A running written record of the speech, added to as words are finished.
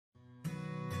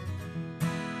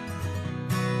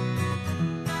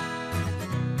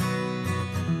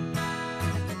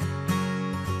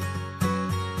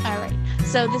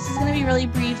So this is going to be really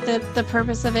brief. The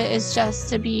purpose of it is just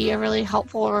to be a really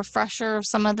helpful refresher of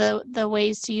some of the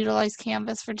ways to utilize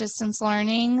Canvas for distance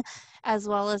learning, as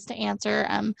well as to answer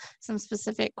some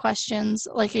specific questions.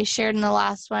 Like I shared in the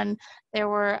last one, there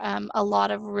were a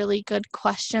lot of really good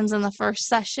questions in the first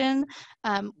session,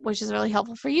 which is really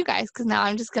helpful for you guys, because now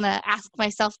I'm just going to ask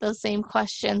myself those same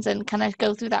questions and kind of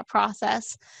go through that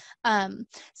process.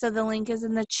 So the link is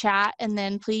in the chat, and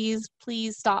then please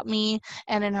stop me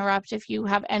and interrupt if you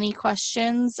have any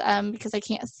questions, because I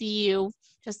can't see you.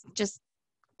 Just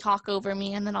talk over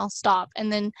me, and then I'll stop.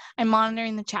 And then I'm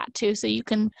monitoring the chat too, so you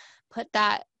can put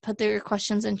your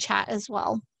questions in chat as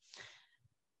well.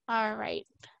 All right.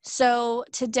 So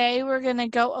today we're going to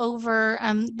go over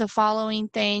the following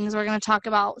things. We're going to talk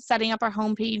about setting up our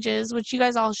home pages, which you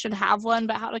guys all should have one,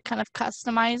 but how to kind of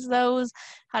customize those,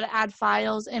 how to add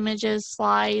files, images,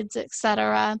 slides,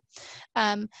 etc.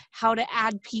 How to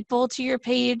add people to your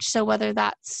page. So whether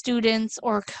that's students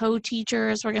or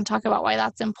co-teachers, we're going to talk about why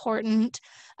that's important.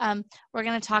 We're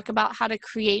going to talk about how to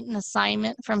create an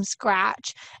assignment from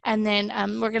scratch. And then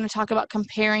we're going to talk about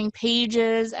comparing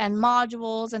pages and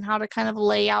modules and how to kind of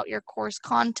lay out your course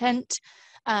content.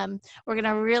 We're going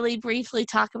to really briefly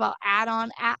talk about add-on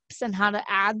apps and how to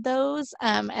add those.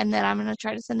 And then I'm going to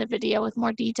try to send a video with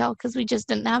more detail, because we just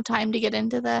didn't have time to get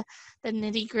into the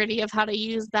nitty-gritty of how to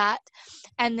use that.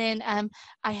 And then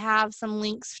I have some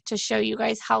links to show you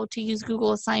guys how to use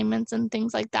Google Assignments and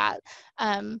things like that.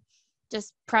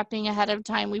 Just prepping ahead of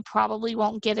time, we probably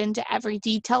won't get into every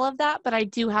detail of that, but I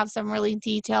do have some really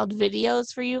detailed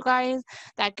videos for you guys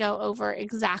that go over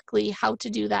exactly how to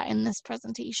do that in this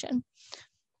presentation.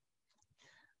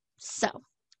 So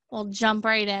we'll jump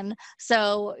right in.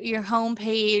 So your home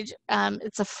page,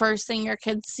 it's the first thing your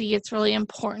kids see. It's really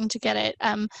important to get it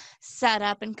set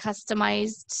up and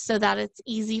customized so that it's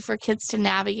easy for kids to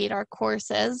navigate our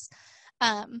courses.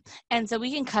 And so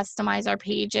we can customize our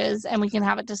pages, and we can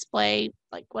have it display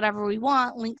like whatever we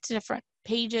want, link to different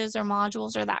pages or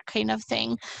modules or that kind of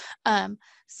thing.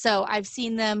 So I've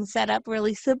seen them set up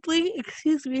really simply,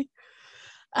 excuse me.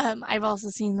 I've also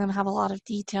seen them have a lot of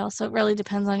detail, so it really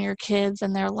depends on your kids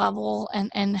and their level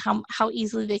and how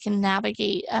easily they can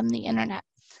navigate the internet.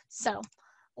 So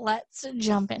let's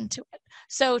jump into it.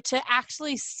 So to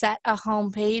actually set a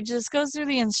home page, this goes through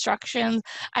the instructions.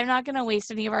 I'm not going to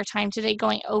waste any of our time today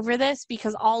going over this,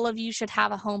 because all of you should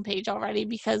have a home page already,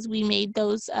 because we made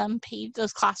those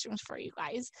classrooms for you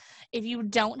guys. If you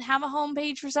don't have a home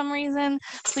page for some reason,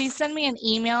 please send me an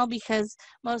email, because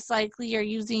most likely you're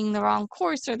using the wrong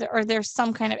course, or there's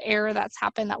some kind of error that's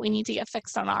happened that we need to get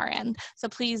fixed on our end. So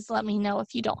please let me know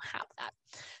if you don't have that.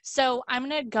 So I'm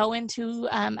going to go into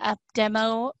a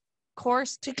demo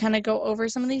course to kind of go over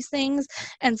some of these things.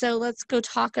 And so let's go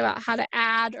talk about how to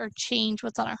add or change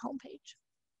what's on our homepage.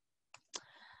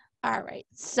 All right,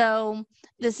 so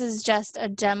this is just a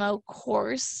demo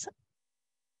course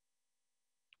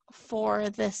for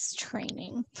this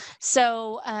training.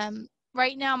 So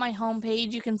right now, my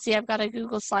homepage, you can see I've got a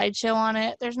Google slideshow on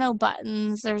it. There's no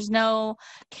buttons, there's no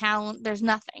calendar, there's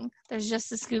nothing. There's just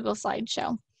this Google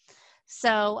slideshow.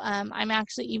 So I'm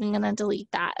actually even going to delete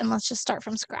that, and let's just start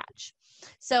from scratch.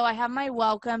 So I have my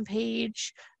welcome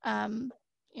page. You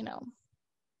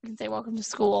can say welcome to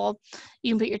school.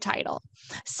 You can put your title.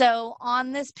 So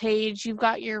on this page, you've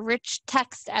got your rich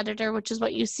text editor, which is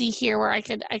what you see here, where I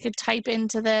could type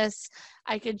into this.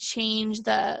 I could change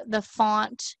the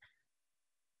font.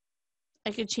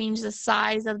 I could change the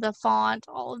size of the font,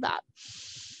 all of that.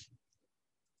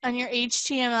 On your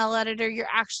HTML editor, you're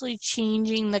actually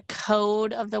changing the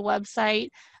code of the website.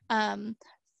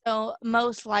 So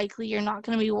most likely you're not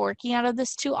going to be working out of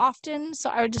this too often. So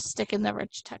I would just stick in the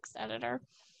rich text editor.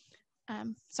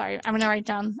 Sorry, I'm going to write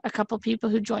down a couple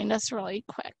people who joined us really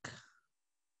quick.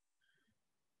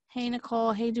 Hey,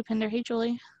 Nicole. Hey, Dupinder. Hey,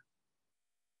 Julie.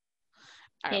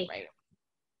 All right.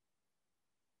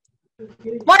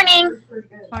 Morning.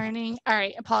 Morning. All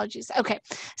right, apologies. Okay,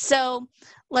 so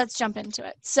let's jump into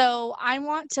it. So I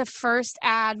want to first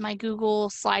add my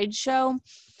Google slideshow.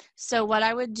 So what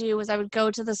I would do is I would go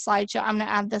to the slideshow. I'm going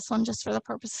to add this one just for the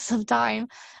purposes of time.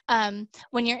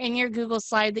 When you're in your Google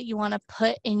slide that you want to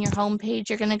put in your homepage,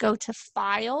 you're going to go to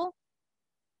File,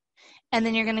 and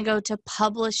then you're going to go to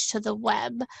Publish to the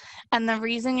Web. And the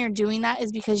reason you're doing that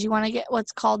is because you want to get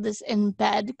what's called this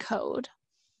embed code.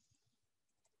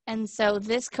 And so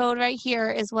this code right here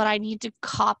is what I need to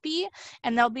copy,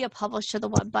 and there'll be a publish to the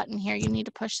web button here. You need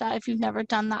to push that if you've never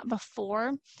done that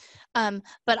before.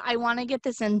 But I want to get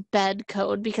this embed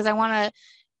code because I want to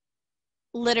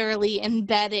literally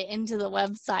embed it into the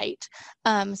website.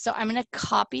 So I'm going to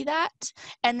copy that.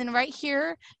 And then right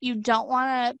here, you don't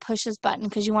want to push this button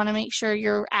because you want to make sure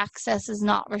your access is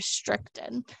not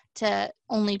restricted to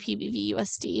only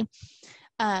P-BVUSD.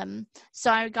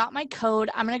 So I got my code.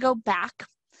 I'm going to go back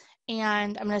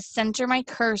and I'm going to center my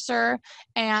cursor,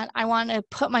 and I want to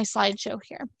put my slideshow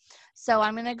here. So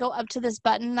I'm going to go up to this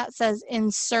button that says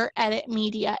Insert Edit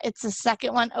Media. It's the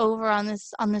second one over on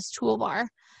this toolbar.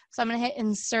 So I'm going to hit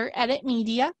Insert Edit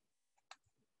Media,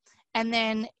 and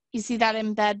then you see that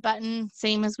embed button,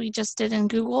 same as we just did in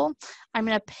Google. I'm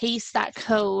going to paste that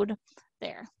code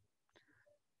there.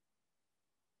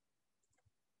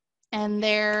 And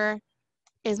there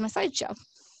is my slideshow.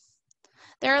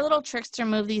 There are little tricks to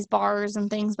remove these bars and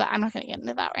things, but I'm not going to get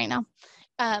into that right now.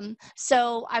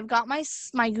 So I've got my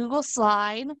Google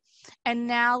slide, and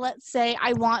now let's say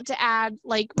I want to add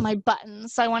like my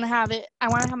buttons. So I want to have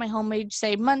my homepage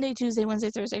say Monday, Tuesday,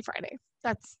 Wednesday, Thursday, Friday.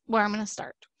 That's where I'm going to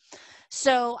start.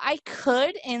 So I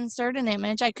could insert an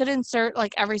image. I could insert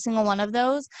like every single one of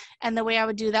those. And the way I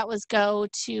would do that was go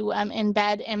to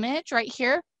embed image right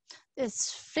here,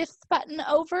 this fifth button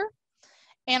over.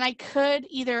 And I could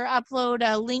either upload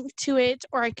a link to it,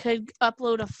 or I could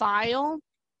upload a file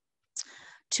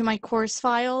to my course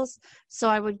files. So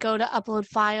I would go to upload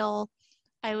file.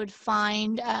 I would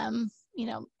find,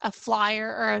 a flyer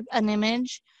or an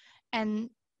image, and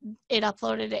it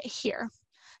uploaded it here.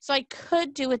 So I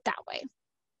could do it that way.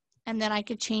 And then I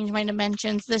could change my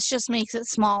dimensions. This just makes it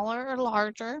smaller or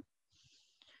larger.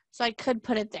 So I could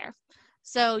put it there.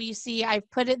 So you see, I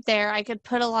put it there. I could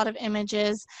put a lot of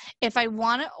images. If I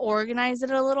want to organize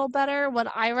it a little better, what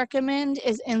I recommend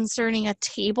is inserting a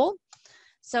table.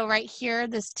 So right here,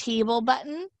 this table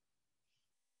button,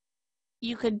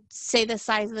 you could say the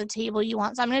size of the table you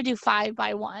want. So I'm going to do 5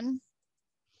 by 1.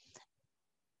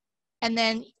 And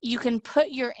then you can put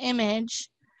your image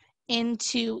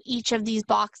into each of these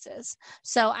boxes.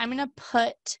 So I'm going to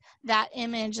put that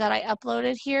image that I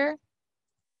uploaded here,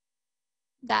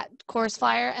 that course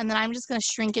flyer, and then I'm just going to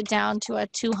shrink it down to a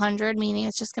 200, meaning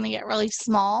it's just going to get really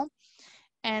small.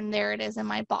 And there it is in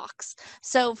my box.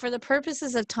 So for the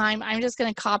purposes of time, I'm just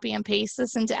going to copy and paste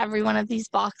this into every one of these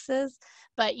boxes,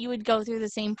 but you would go through the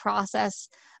same process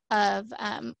of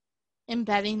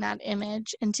embedding that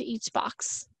image into each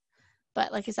box.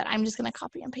 But like I said, I'm just going to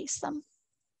copy and paste them.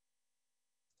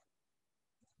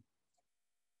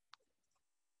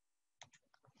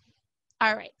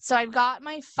 All right, so I've got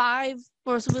my 5,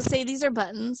 we'll say these are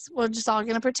buttons. We're just all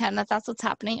gonna pretend that that's what's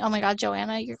happening. Oh my God,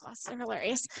 Joanna, your glasses are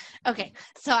hilarious. Okay,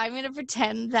 so I'm gonna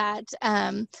pretend that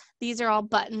these are all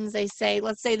buttons. Let's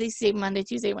say they say Monday,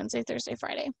 Tuesday, Wednesday, Thursday,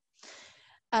 Friday.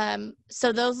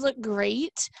 So those look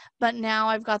great, but now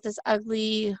I've got this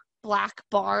ugly black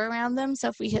bar around them. So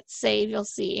if we hit save, you'll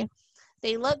see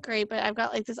they look great, but I've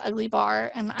got like this ugly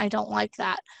bar and I don't like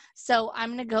that. So I'm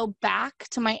going to go back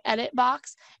to my edit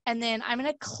box, and then I'm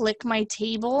going to click my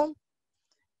table.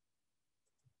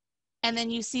 And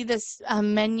then you see this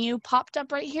menu popped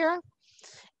up right here.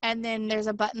 And then there's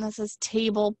a button that says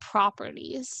table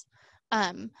properties.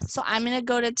 So I'm going to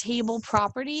go to table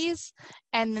properties,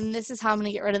 and then this is how I'm going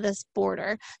to get rid of this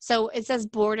border. So it says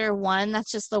border 1.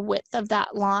 That's just the width of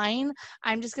that line.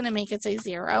 I'm just going to make it say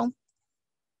 0.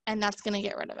 And that's going to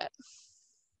get rid of it.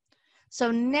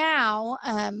 So now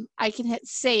I can hit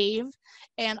save,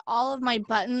 and all of my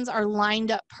buttons are lined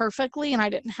up perfectly, and I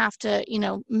didn't have to,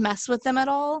 mess with them at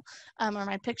all, or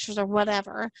my pictures or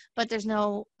whatever, but there's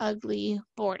no ugly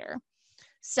border.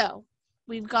 So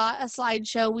we've got a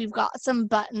slideshow, we've got some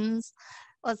buttons.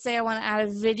 Let's say I want to add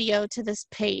a video to this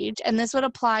page, and this would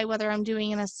apply whether I'm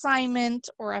doing an assignment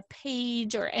or a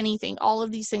page or anything. All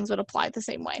of these things would apply the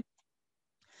same way.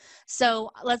 So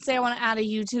let's say I want to add a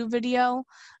YouTube video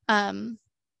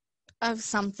of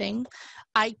something.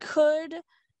 I could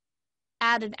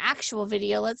add an actual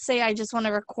video. Let's say I just want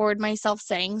to record myself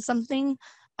saying something.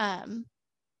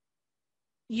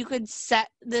 You could set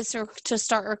this to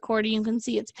start recording. You can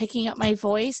see it's picking up my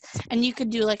voice, and you could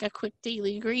do like a quick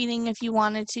daily greeting if you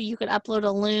wanted to. You could upload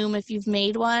a Loom if you've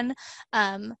made one.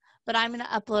 But I'm going to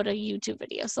upload a YouTube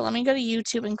video. So let me go to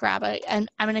YouTube and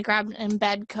I'm going to grab an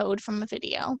embed code from a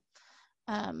video.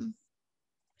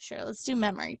 Sure, let's do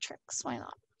memory tricks. Why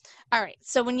not? All right,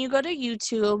 so when you go to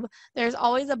YouTube, there's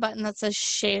always a button that says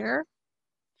share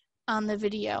on the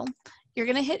video. You're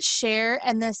going to hit share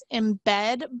and this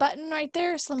embed button right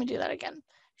there. So let me do that again.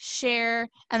 Share,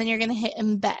 and then you're going to hit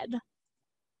embed.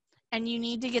 And you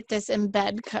need to get this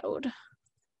embed code.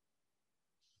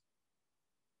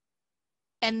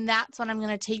 And that's what I'm going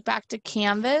to take back to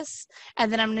Canvas.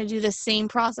 And then I'm going to do the same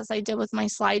process I did with my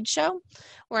slideshow,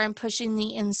 where I'm pushing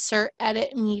the insert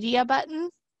edit media button.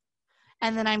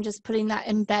 And then I'm just putting that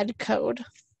embed code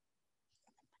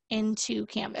into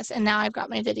Canvas. And now I've got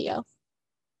my video.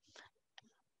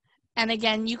 And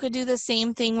again, you could do the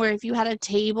same thing where if you had a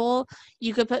table,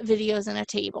 you could put videos in a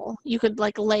table. You could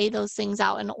like lay those things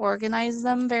out and organize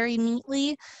them very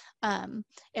neatly.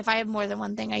 If I have more than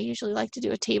one thing, I usually like to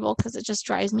do a table because it just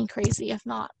drives me crazy if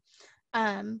not.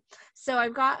 So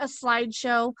I've got a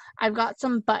slideshow, I've got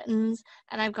some buttons,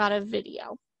 and I've got a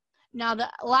video. Now, the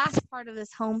last part of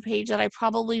this homepage that I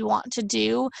probably want to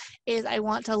do is I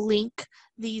want to link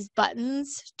these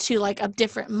buttons to like a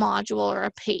different module or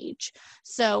a page.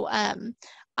 So I'm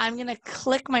going to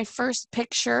click my first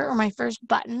picture or my first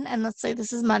button, and let's say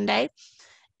this is Monday.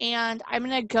 And I'm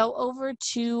going to go over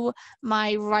to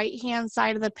my right-hand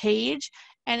side of the page,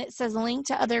 and it says link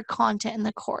to other content in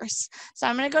the course. So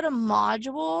I'm going to go to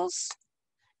modules,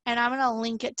 and I'm going to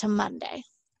link it to Monday.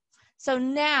 So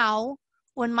now,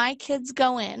 when my kids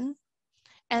go in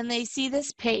and they see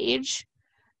this page,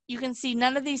 you can see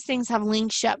none of these things have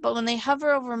links yet, but when they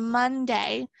hover over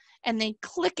Monday and they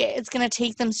click it, it's going to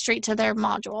take them straight to their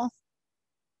module.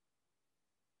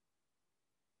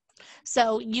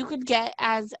 So you could get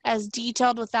as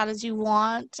detailed with that as you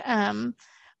want.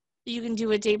 You can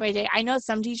do it day by day. I know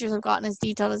some teachers have gotten as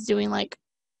detailed as doing like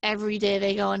every day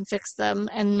they go and fix them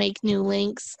and make new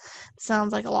links.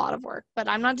 Sounds like a lot of work, but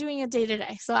I'm not doing it day to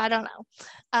day, so I don't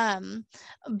know.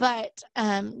 But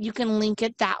you can link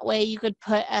it that way. You could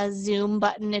put a Zoom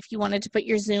button if you wanted to put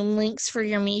your Zoom links for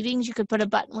your meetings. You could put a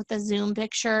button with a Zoom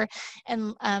picture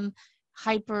and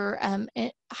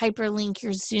hyperlink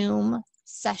your Zoom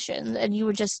sessions, and you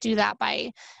would just do that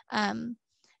by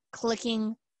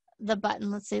clicking the button.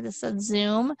 Let's say this said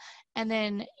Zoom, and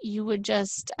then you would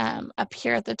just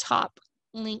appear at the top,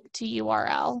 link to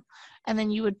URL, and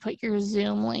then you would put your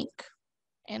Zoom link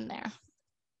in there.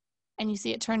 And you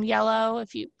see it turned yellow.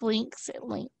 If you blinks, it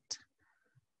linked.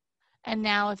 And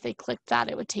now if they click that,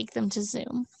 it would take them to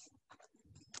Zoom.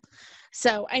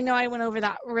 So I know I went over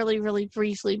that really, really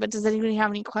briefly, but does anybody have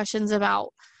any questions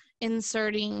about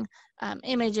inserting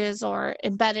images or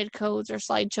embedded codes or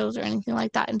slideshows or anything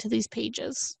like that into these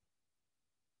pages?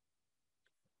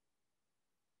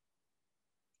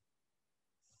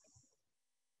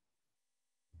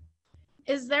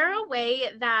 Is there a way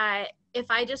that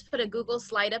if I just put a Google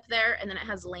slide up there and then it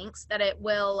has links, that it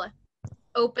will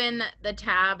open the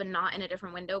tab and not in a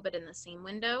different window, but in the same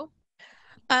window?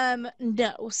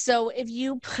 No. So if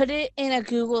you put it in a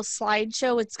Google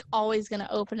slideshow, it's always going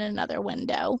to open another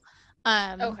window.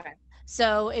 Okay.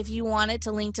 So if you want it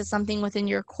to link to something within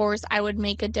your course, I would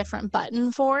make a different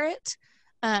button for it.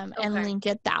 And link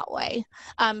it that way.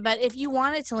 But if you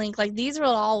want it to link, like these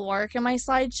will all work in my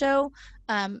slideshow,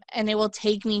 and it will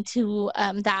take me to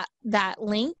that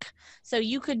link. So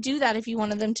you could do that if you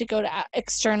wanted them to go to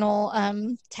external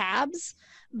tabs.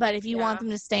 But if you want them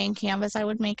to stay in Canvas, I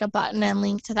would make a button and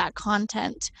link to that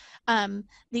content.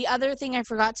 The other thing I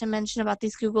forgot to mention about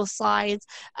these Google Slides,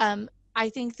 I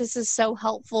think this is so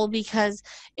helpful because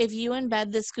if you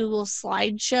embed this Google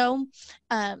slideshow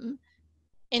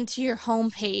into your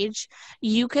homepage,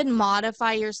 you can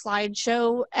modify your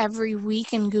slideshow every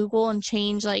week in Google and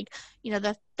change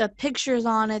the pictures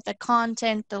on it, the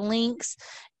content, the links.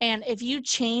 And if you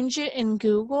change it in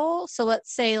Google, so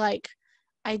let's say like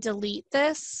I delete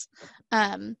this,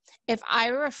 if I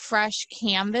refresh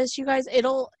Canvas, you guys,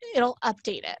 it'll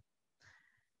update it.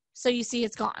 So you see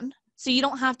it's gone. So you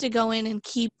don't have to go in and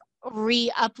keep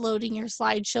re-uploading your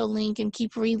slideshow link and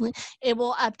keep it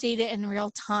will update it in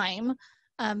real time.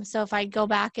 So if I go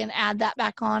back and add that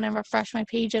back on and refresh my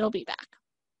page, it'll be back.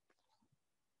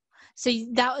 So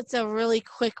that's a really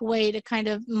quick way to kind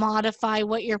of modify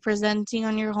what you're presenting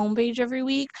on your homepage every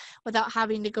week without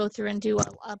having to go through and do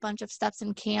a bunch of steps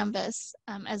in Canvas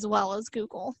as well as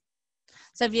Google.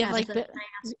 So if you have Can I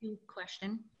ask you a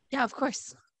question? Yeah, of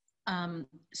course.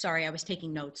 Sorry, I was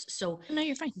taking notes. So no,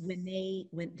 you're fine.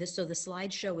 So the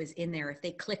slideshow is in there. If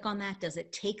they click on that, does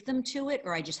it take them to it,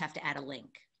 or I just have to add a link?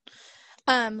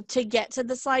 To get to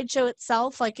the slideshow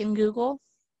itself, like in Google?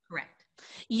 Correct.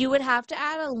 You would have to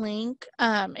add a link.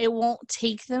 It won't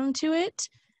take them to it.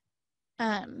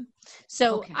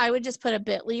 So okay. I would just put a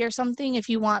bit.ly or something if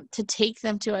you want to take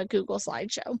them to a Google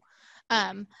slideshow.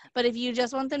 But if you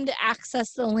just want them to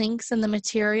access the links and the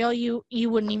material, you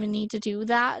wouldn't even need to do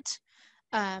that.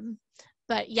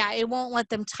 But yeah, it won't let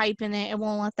them type in it. It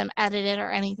won't let them edit it or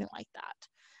anything like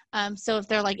that. So if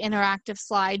they're like interactive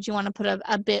slides, you want to put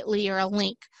a bit.ly or a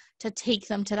link to take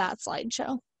them to that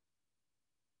slideshow.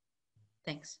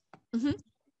 Thanks. Mm-hmm.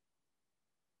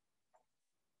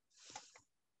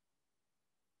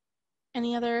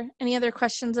 Any other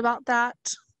questions about that?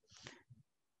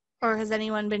 Or has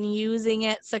anyone been using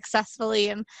it successfully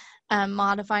and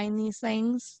modifying these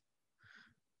things?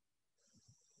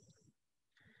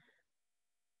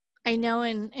 I know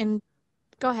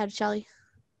go ahead, Shelly.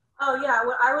 Oh yeah,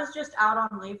 well, I was just out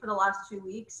on leave for the last 2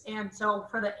 weeks, and so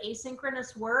for the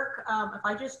asynchronous work, if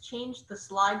I just changed the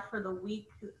slide for the week,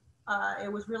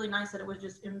 it was really nice that it was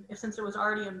just, since it was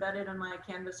already embedded on my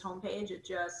Canvas homepage, it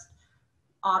just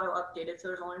auto updated. So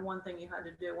there's only one thing you had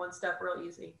to do, one step, real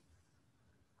easy.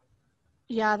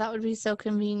 Yeah, that would be so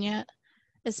convenient,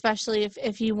 especially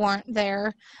if you weren't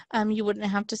there. You wouldn't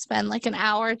have to spend like an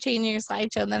hour changing your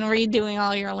slideshow and then redoing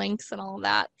all your links and all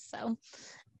that. So,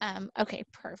 okay,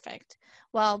 perfect.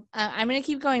 Well, I'm going to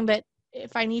keep going, but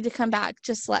if I need to come back,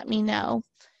 just let me know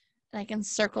and I can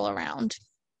circle around.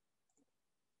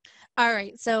 All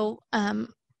right, so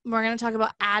we're going to talk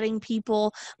about adding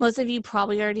people. Most of you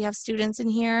probably already have students in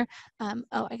here.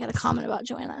 Oh, I got a comment about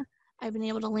Joanna. I've been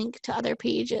able to link to other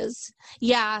pages.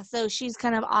 Yeah, so she's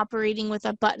kind of operating with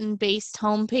a button-based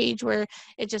homepage where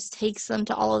it just takes them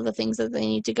to all of the things that they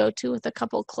need to go to with a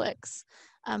couple clicks.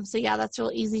 So yeah, that's real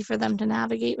easy for them to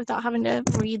navigate without having to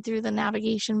read through the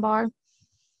navigation bar.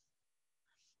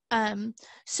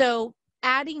 So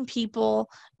adding people,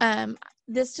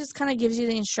 this just kind of gives you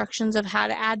the instructions of how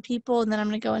to add people, and then I'm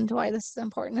going to go into why this is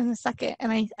important in a second.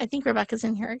 And I think Rebecca's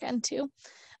in here again too.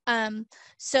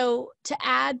 So to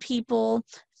add people,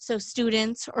 so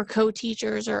students or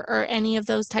co-teachers or any of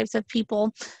those types of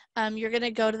people, you're going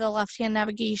to go to the left-hand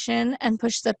navigation and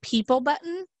push the people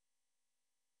button.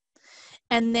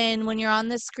 And then when you're on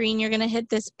the screen, you're going to hit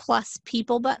this plus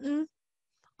people button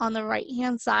on the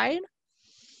right-hand side.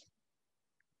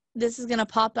 This is going to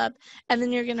pop up, and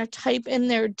then you're going to type in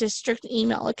their district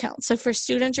email account. So for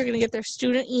students, you're going to get their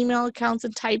student email accounts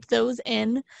and type those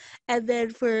in. And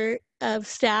then for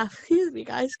staff, excuse me,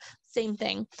 guys, same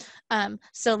thing.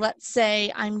 So let's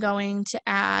say I'm going to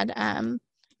add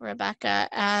Rebecca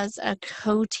as a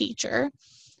co-teacher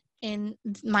in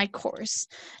my course.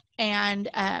 And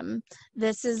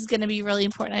this is going to be really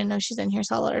important. I know she's in here,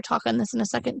 so I'll let her talk on this in a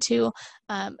second too.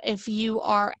 If you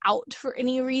are out for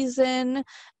any reason,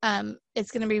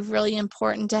 it's going to be really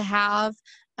important to have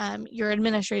your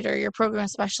administrator, your program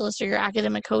specialist, or your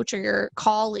academic coach, or your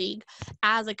colleague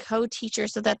as a co-teacher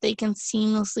so that they can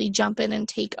seamlessly jump in and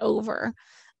take over.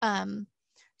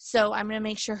 So I'm going to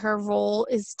make sure her role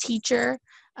is teacher.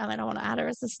 I don't want to add her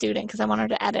as a student because I want her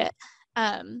to edit.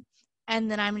 And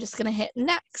then I'm just going to hit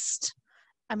next.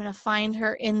 I'm going to find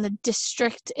her in the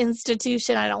district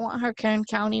institution. I don't want her Kern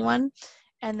County one.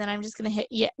 And then I'm just going to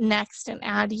hit next and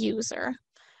add user.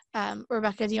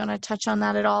 Rebecca, do you want to touch on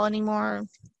that at all anymore?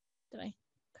 Did I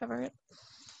cover it?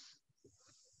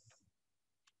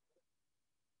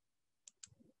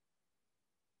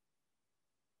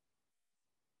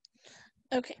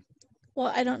 Okay.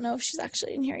 Well, I don't know if she's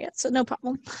actually in here yet, so no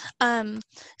problem.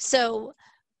 So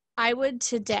I would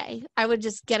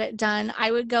just get it done.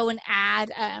 I would go and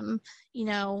add,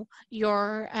 your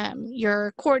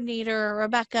coordinator,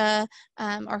 Rebecca,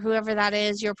 or whoever that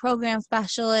is, your program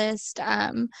specialist,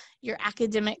 your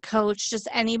academic coach, just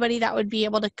anybody that would be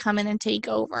able to come in and take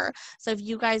over. So if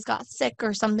you guys got sick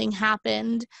or something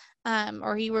happened,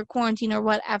 or you were quarantined or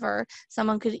whatever,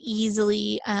 someone could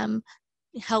easily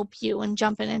help you and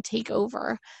jump in and take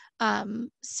over.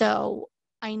 So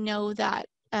I know that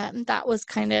that was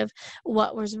kind of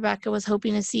what Rebecca was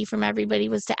hoping to see from everybody,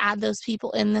 was to add those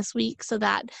people in this week so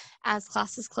that as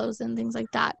classes close and things like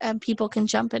that, people can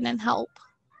jump in and help.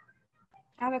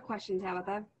 I have a question,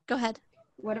 Tabitha. Go ahead.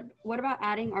 What about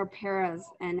adding our paras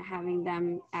and having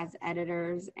them as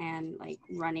editors and like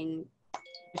running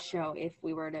the show if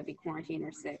we were to be quarantined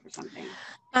or sick or something?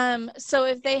 So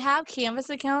if they have Canvas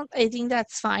accounts, I think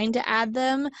that's fine to add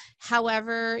them.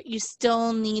 However, you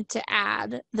still need to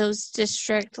add those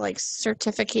district like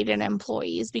certificated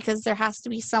employees, because there has to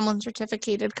be someone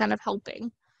certificated kind of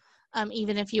helping,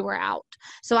 even if you were out.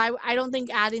 So I don't think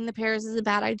adding the pairs is a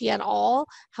bad idea at all.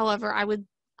 However,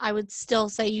 I would still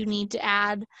say you need to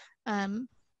add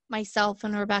myself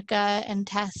and Rebecca and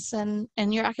Tess and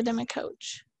your academic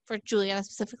coach, for Juliana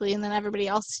specifically, and then everybody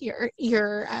else, your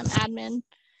admin,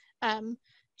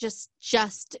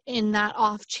 just in that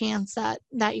off chance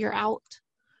that you're out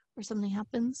or something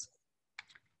happens.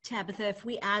 Tabitha, if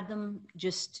we add them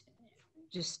just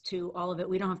to all of it,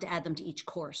 we don't have to add them to each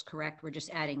course, correct? We're just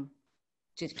adding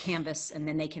to Canvas, and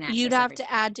then they can access You'd have everything.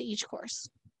 to add to each course.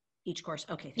 Each course,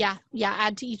 okay. Yeah,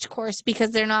 add to each course, because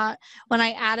they're not, when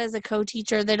I add as a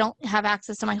co-teacher, they don't have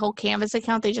access to my whole Canvas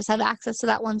account. They just have access to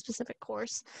that one specific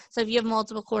course. So if you have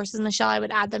multiple courses, Michelle, I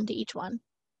would add them to each one.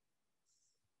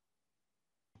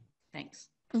 Thanks.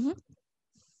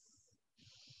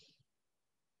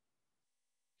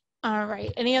 All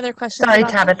right. Any other questions? Sorry,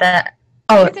 about that? Tabitha.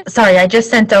 Oh, You're good. sorry. I just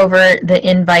sent over the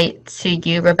invite to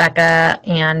you, Rebecca,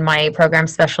 and my program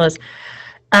specialist.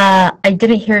 I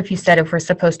didn't hear if you said if we're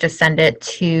supposed to send it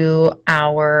to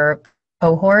our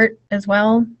cohort as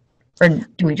well, or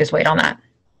do we just wait on that?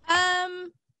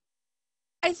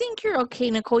 I think you're okay,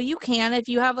 Nicole. You can, if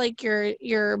you have like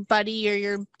your buddy or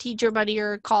your teacher buddy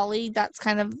or colleague that's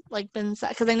kind of like been set,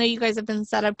 because I know you guys have been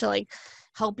set up to like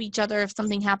help each other if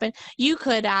something happened. You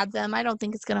could add them. I don't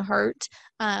think it's gonna hurt.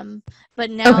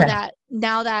 But now Okay.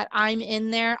 that I'm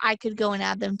in there, I could go and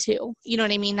add them too. You know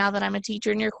what I mean? Now that I'm a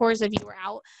teacher in your course, if you were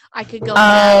out, I could go and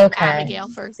add Okay. Abigail,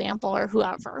 for example, or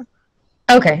whoever.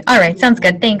 Okay. All right. Sounds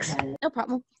good. Thanks. No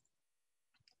problem.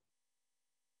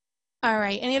 All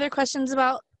right. Any other questions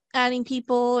about adding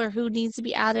people or who needs to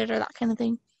be added or that kind of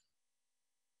thing?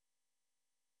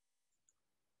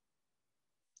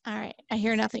 All right. I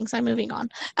hear nothing, so I'm moving on.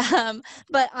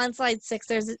 But on slide 6,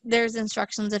 there's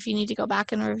instructions if you need to go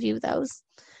back and review those.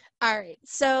 All right.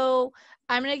 So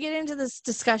I'm going to get into this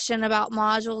discussion about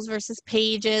modules versus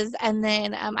pages. And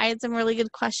then I had some really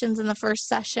good questions in the first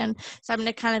session. So I'm going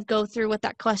to kind of go through what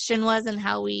that question was and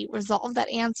how we resolved that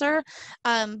answer.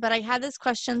 But I had this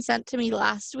question sent to me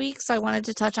last week, so I wanted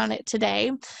to touch on it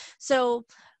today. So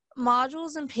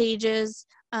modules and pages,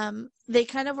 they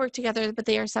kind of work together, but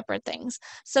they are separate things.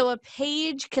 So a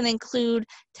page can include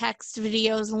text,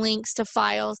 videos, links to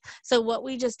files. So what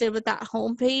we just did with that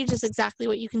home page is exactly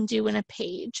what you can do in a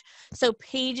page. So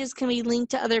pages can be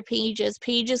linked to other pages.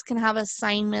 Pages can have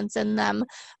assignments in them.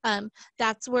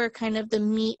 That's where kind of the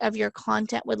meat of your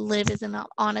content would live, is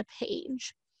on a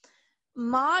page.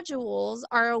 Modules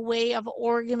are a way of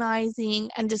organizing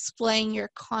and displaying your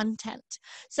content.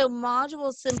 So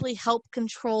modules simply help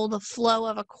control the flow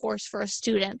of a course for a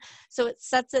student. So it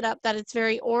sets it up that it's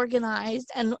very organized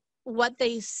and what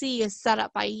they see is set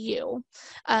up by you.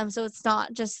 So it's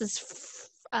not just this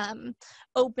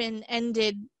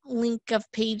open-ended link of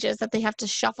pages that they have to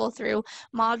shuffle through.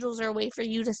 Modules are a way for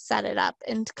you to set it up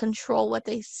and control what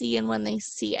they see and when they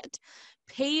see it.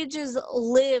 Pages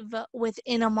live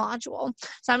within a module.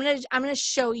 So I'm gonna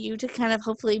show you to kind of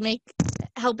hopefully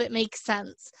help it make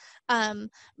sense.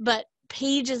 But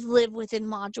pages live within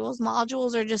modules.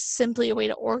 Modules are just simply a way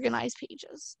to organize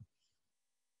pages.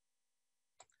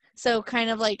 So kind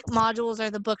of like modules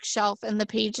are the bookshelf and the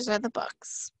pages are the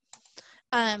books.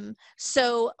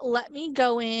 So let me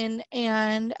go in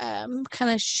and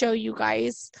kind of show you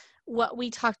guys what we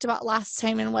talked about last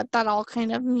time and what that all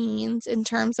kind of means in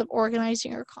terms of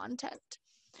organizing your content.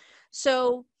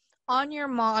 So on your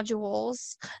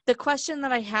modules, the question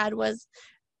that I had was,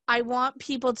 I want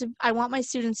my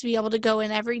students to be able to go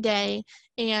in every day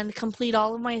and complete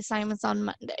all of my assignments on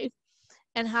Monday.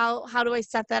 And how do I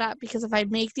set that up? Because if I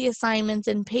make the assignments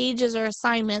in pages or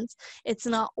assignments, it's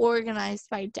not organized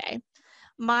by day.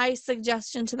 My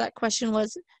suggestion to that question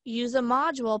was use a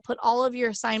module, put all of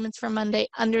your assignments for Monday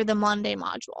under the Monday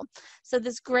module. So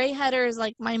this gray header is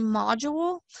like my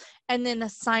module, and then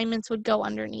assignments would go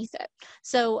underneath it.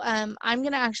 So I'm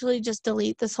going to actually just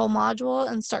delete this whole module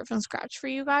and start from scratch for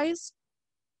you guys.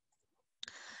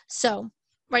 So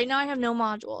right now I have no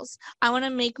modules. I want to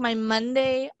make my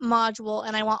Monday module,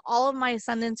 and I want all of my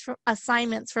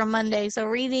assignments for Monday. So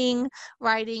reading,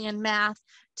 writing, and math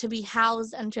to be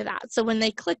housed under that. So when they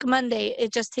click Monday,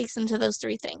 it just takes them to those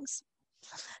 3 things.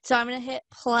 So I'm going to hit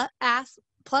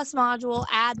plus module,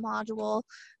 add module.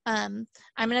 I'm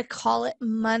going to call it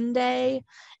Monday,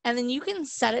 and then you can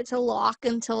set it to lock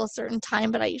until a certain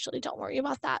time, but I usually don't worry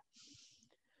about that.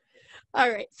 All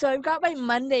right, so I've got my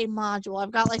Monday module.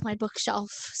 I've got like my bookshelf,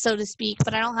 so to speak,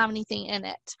 but I don't have anything in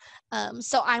it.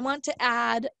 So I want to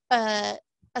add a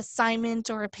assignment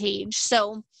or a page.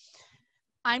 So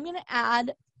I'm going to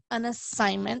add an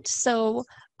assignment. So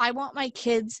I want my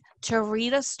kids to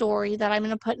read a story that I'm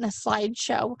going to put in a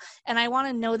slideshow, and I want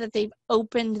to know that they've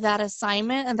opened that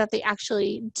assignment and that they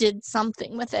actually did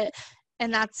something with it.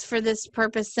 And that's for this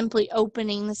purpose, simply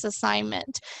opening this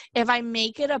assignment. If I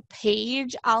make it a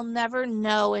page, I'll never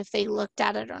know if they looked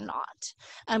at it or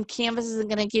not. Canvas isn't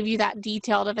going to give you that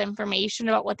detailed of information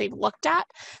about what they've looked at.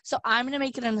 So I'm going to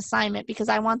make it an assignment because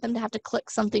I want them to have to click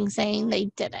something saying they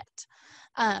did it.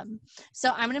 So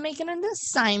I'm going to make it an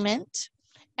assignment,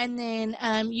 and then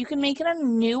you can make it a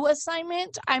new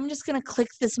assignment. I'm just going to click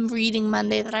this Reading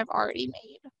Monday that I've already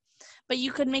made, but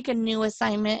you could make a new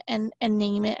assignment and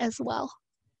name it as well.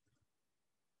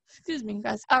 Excuse me,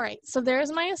 guys. All right, so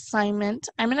there's my assignment.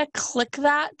 I'm going to click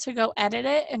that to go edit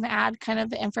it and add kind of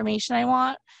the information I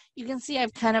want. You can see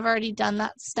I've kind of already done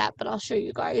that step, but I'll show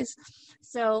you guys.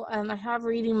 So I have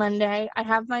Reading Monday. I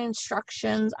have my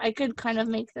instructions. I could kind of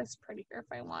make this prettier if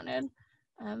I wanted.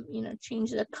 You know,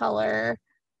 change the color,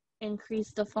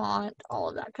 increase the font, all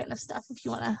of that kind of stuff if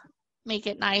you want to make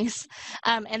it nice.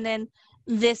 And then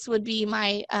this would be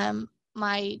my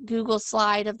my Google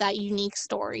slide of that unique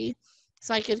story.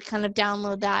 So I could kind of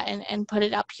download that and put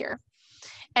it up here.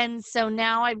 And so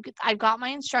now I've got my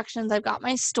instructions, I've got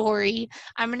my story.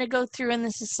 I'm going to go through in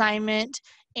this assignment,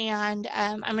 and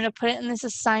I'm going to put it in this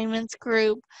assignments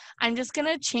group. I'm just going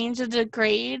to change the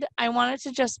grade. I want it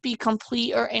to just be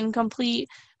complete or incomplete.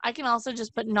 I can also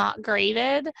just put not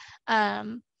graded.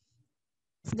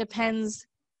 Depends,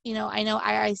 you know, I know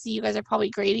IIC, you guys are probably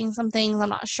grading some things. I'm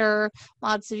not sure.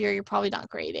 Mod Severe, you're probably not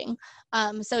grading.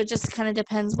 So it just kind of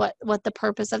depends what the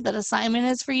purpose of that assignment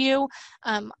is for you.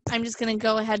 I'm just going to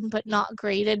go ahead and put not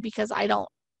graded because I don't,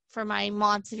 for my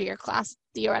Mod Severe class,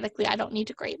 theoretically, I don't need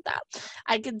to grade that.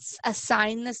 I could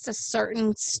assign this to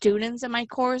certain students in my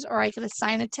course, or I could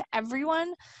assign it to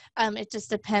everyone. It just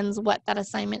depends what that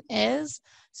assignment is.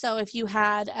 So if you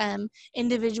had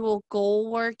individual goal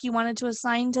work you wanted to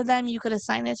assign to them, you could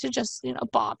assign it to just, you know,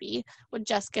 Bobby would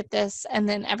just get this, and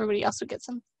then everybody else would get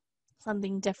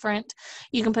something different.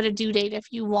 You can put a due date if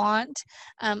you want.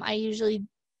 I usually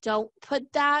don't put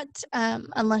that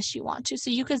unless you want to.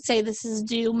 So you could say this is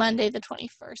due Monday the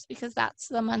 21st because that's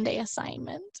the Monday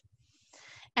assignment.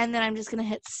 And then I'm just going to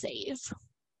hit save.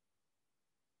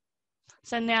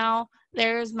 So now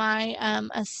there's my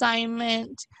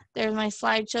assignment. There's my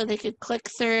slideshow. They could click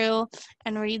through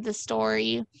and read the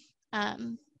story.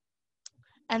 And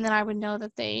then I would know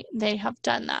that they have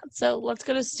done that. So let's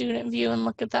go to student view and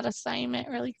look at that assignment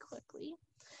really quickly.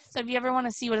 So if you ever want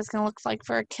to see what it's going to look like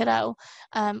for a kiddo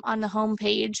on the home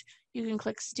page, you can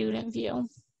click student view.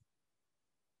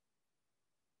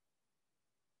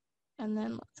 And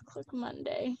then let's click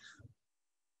Monday.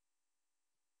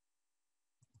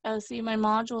 Oh, see, my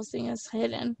modules thing is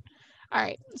hidden. All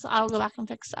right, so I'll go back and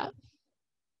fix that.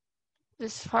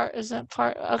 This part isn't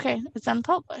part, okay, it's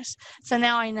unpublished. So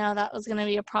now I know that was going to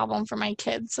be a problem for my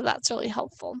kids, so that's really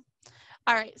helpful.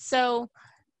 All right, so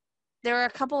there are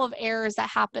a couple of errors that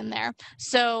happened there.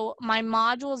 So my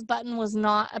modules button was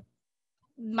not,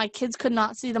 my kids could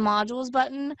not see the modules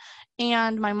button,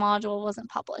 and my module wasn't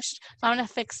published. So I'm going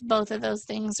to fix both of those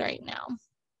things right now.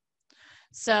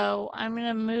 So I'm going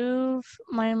to move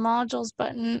my modules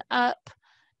button up,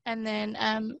 and then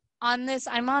on this,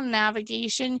 I'm on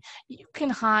navigation. You can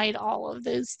hide all of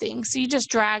those things. So you just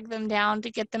drag them down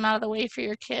to get them out of the way for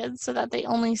your kids so that they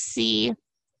only see,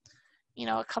 you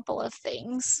know, a couple of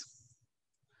things.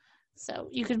 So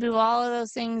you could move all of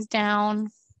those things down.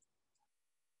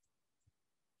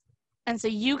 And so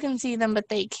you can see them, but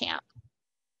they can't.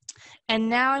 And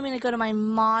now I'm going to go to my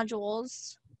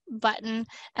modules button,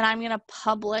 and I'm going to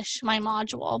publish my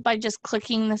module by just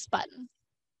clicking this button.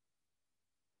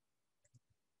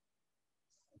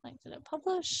 Like, did it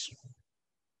publish?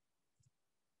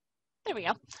 There we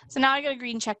go. So now I got a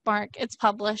green check mark. It's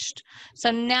published.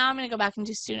 So now I'm going to go back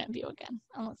into student view again,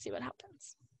 and let's see what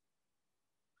happens.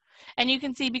 And you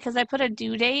can see because I put a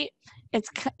due date,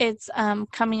 it's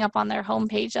coming up on their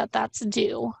homepage that that's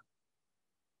due.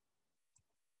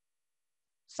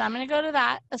 So I'm going to go to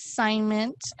that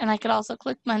assignment, and I could also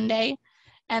click Monday,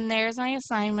 and there's my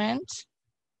assignment.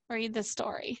 Read the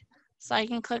story. So I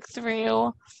can click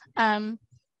through,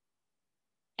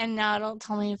 and now it'll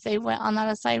tell me if they went on that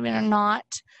assignment or not.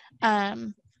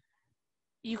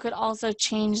 You could also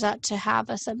change that to have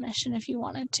a submission if you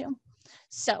wanted to.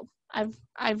 So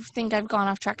I think I've gone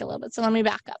off track a little bit. So let me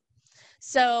back up.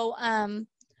 So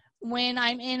when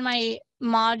I'm in my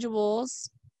modules,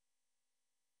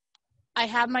 I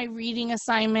have my reading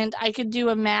assignment. I could do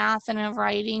a math and a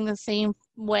writing the same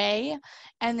way,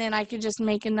 and then I could just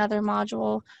make another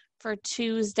module for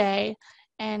Tuesday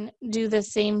and do the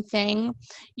same thing.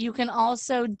 You can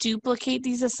also duplicate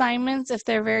these assignments if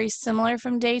they're very similar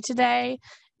from day to day.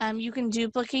 You can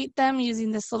duplicate them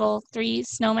using this little 3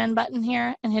 snowman button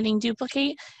here and hitting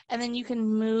duplicate, and then you can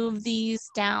move these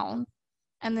down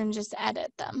and then just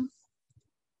edit them.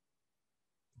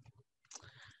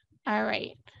 All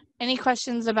right. Any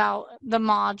questions about the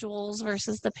modules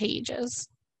versus the pages?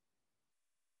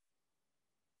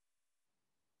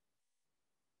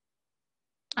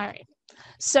 All right.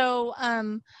 So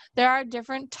there are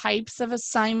different types of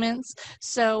assignments.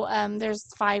 So there's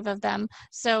 5 of them.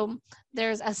 So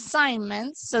there's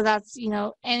assignments. So that's, you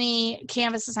know, any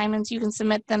Canvas assignments, you can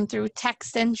submit them through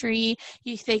text entry.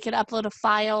 They could upload a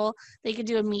file. They could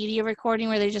do a media recording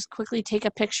where they just quickly take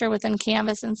a picture within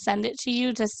Canvas and send it to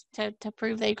you to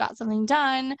prove they got something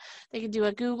done. They could do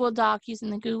a Google Doc using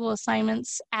the Google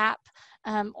Assignments app.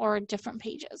 or different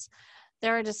pages.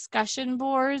 There are discussion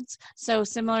boards, so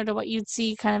similar to what you'd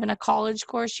see kind of in a college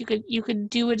course, you could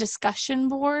do a discussion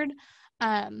board.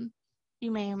 You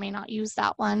may or may not use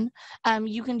that one.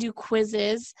 You can do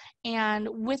quizzes, and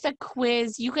with a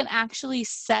quiz, you can actually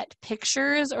set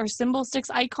pictures or symbol sticks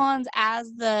icons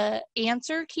as the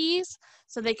answer keys,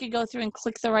 so they could go through and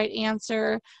click the right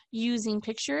answer using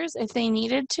pictures if they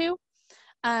needed to.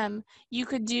 You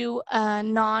could do a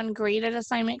non-graded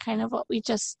assignment, kind of what we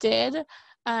just did.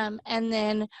 And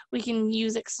then we can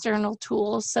use external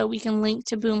tools, so we can link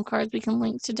to boom cards, we can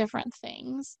link to different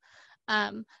things.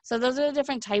 So those are the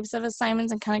different types of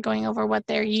assignments and kind of going over what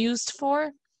they're used for.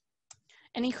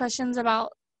 Any questions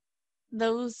about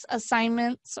those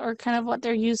assignments or kind of what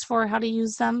they're used for, how to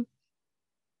use them?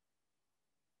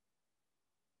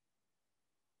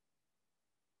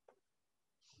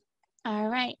 All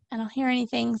right, I don't hear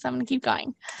anything, so I'm gonna keep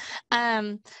going.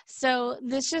 So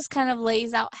this just kind of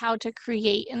lays out how to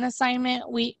create an assignment.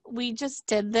 We just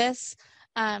did this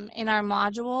in our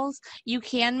modules. You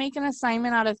can make an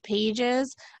assignment out of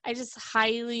pages. I just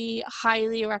highly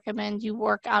recommend you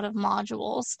work out of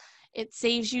modules. It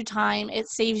saves you time. It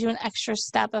saves you an extra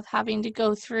step of having to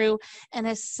go through and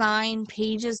assign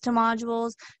pages to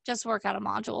modules. Just work out of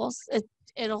modules.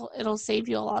 It'll save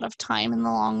you a lot of time in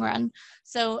the long run.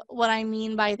 So what I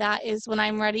mean by that is when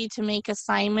I'm ready to make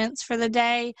assignments for the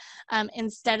day,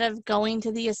 instead of going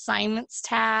to the assignments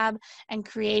tab and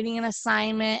creating an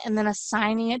assignment and then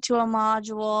assigning it to a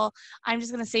module, I'm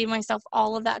just going to save myself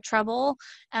all of that trouble,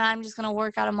 and I'm just going to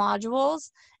work out of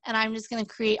modules, and I'm just going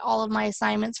to create all of my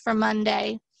assignments for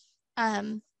Monday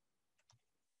in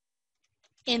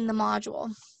the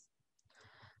module.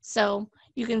 So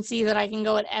you can see that I can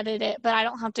go and edit it, but I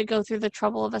don't have to go through the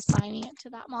trouble of assigning it to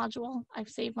that module. I've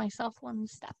saved myself one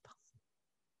step.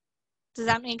 Does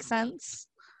that make sense?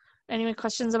 Any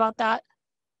questions about that?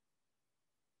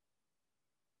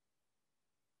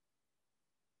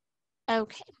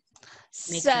 Okay,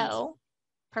 Makes so sense.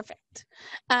 Perfect.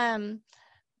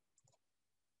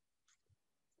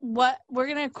 What we're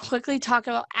going to quickly talk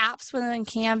about apps within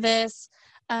Canvas.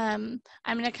 I'm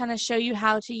going to kind of show you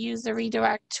how to use the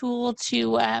redirect tool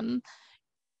to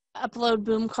upload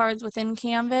boom cards within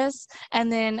Canvas. And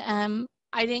then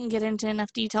I didn't get into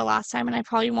enough detail last time, and I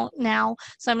probably won't now.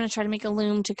 So I'm going to try to make a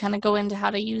Loom to kind of go into how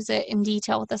to use it in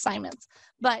detail with assignments.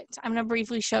 But I'm going to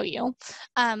briefly show you.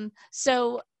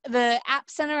 So the App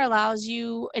Center allows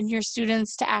you and your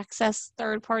students to access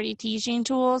third-party teaching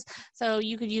tools. So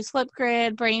you could use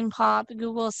Flipgrid, BrainPop,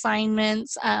 Google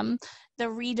Assignments. The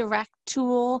redirect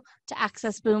tool to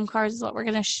access boom cards is what we're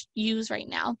going to use right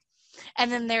now.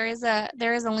 And then there is a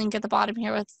link at the bottom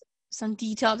here with some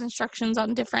detailed instructions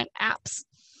on different apps.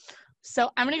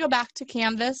 So I'm going to go back to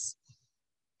Canvas,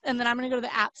 and then I'm going to go to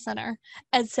the App Center.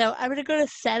 And so I'm going to go to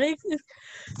Settings.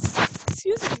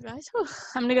 Excuse me, guys.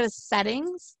 I'm going to go to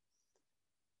Settings,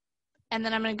 and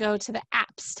then I'm going to go to the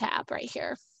Apps tab right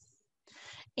here.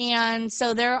 And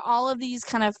so there are all of these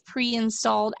kind of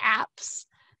pre-installed apps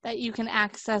that you can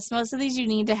access. Most of these you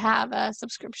need to have a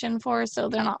subscription for, so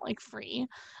they're not like free.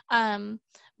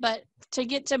 But to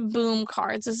get to boom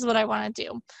cards, this is what I want to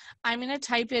do. I'm going to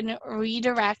type in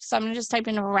redirect. So I'm going to just type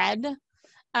in red.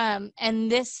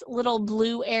 And this little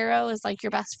blue arrow is like your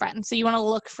best friend. So you want to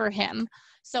look for him.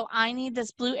 So I need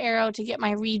this blue arrow to get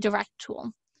my redirect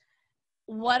tool.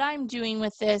 What I'm doing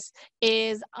with this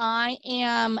is I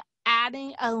am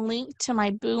adding a link to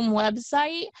my boom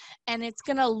website, and it's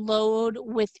going to load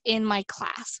within my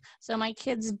class. So my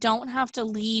kids don't have to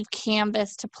leave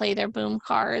Canvas to play their boom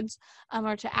cards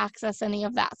or to access any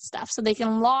of that stuff. So they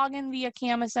can log in via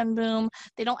Canvas and boom.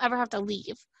 They don't ever have to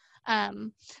leave.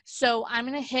 So I'm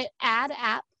going to hit add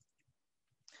app,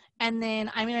 and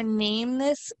then I'm going to name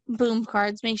this boom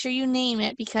cards. Make sure you name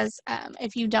it, because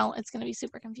if you don't, it's going to be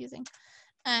super confusing.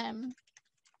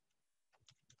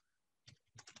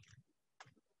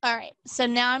 All right, so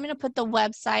now I'm going to put the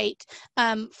website.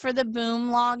 For the Boom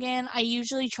login, I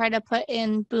usually try to put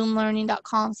in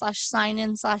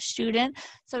boomlearning.com/sign-in/student,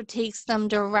 so it takes them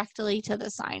directly to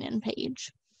the sign-in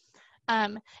page.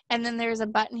 And then there's a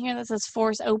button here that says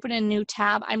force open a new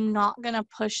tab. I'm not going to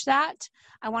push that.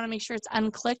 I want to make sure it's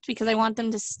unclicked because I want them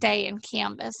to stay in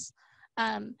Canvas.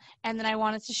 And then I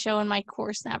want it to show in my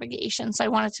course navigation, so I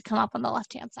want it to come up on the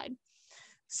left-hand side.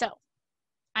 So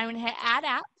I'm going to hit add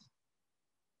app.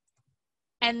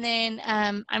 And then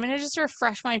I'm going to just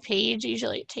refresh my page.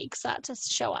 Usually it takes that to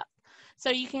show up. So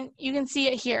you can see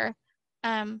it here.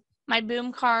 My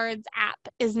Boom Cards app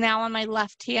is now on my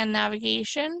left-hand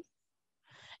navigation.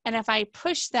 And if I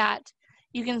push that,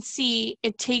 you can see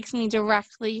it takes me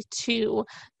directly to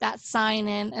that sign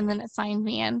in, and then it signed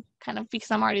me in, kind of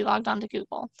because I'm already logged on to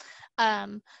Google.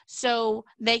 So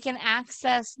they can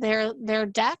access their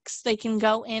decks. They can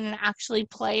go in and actually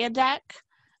play a deck.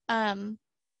 They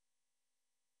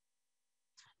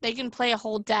can play a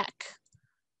whole deck,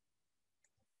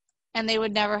 and they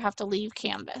would never have to leave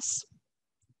Canvas.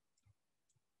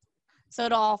 So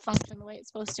it'll all function the way it's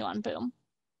supposed to on Boom.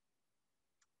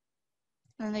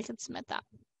 And then they can submit that.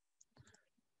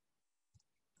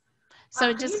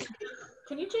 So just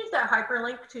can you change that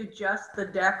hyperlink to just the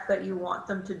deck that you want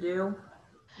them to do?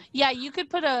 Yeah, you could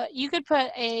put a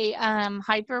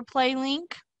hyperplay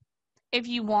link if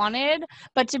you wanted,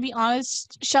 but to be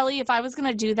honest, Shelly, if I was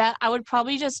going to do that, I would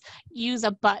probably just use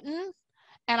a button,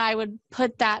 and I would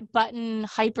put that button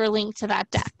hyperlink to that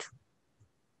deck.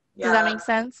 Yeah. Does that make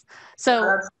sense?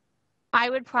 So I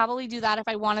would probably do that if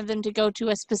I wanted them to go to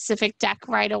a specific deck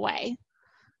right away.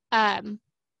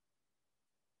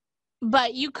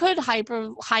 But you could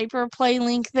hyperplay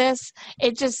link this.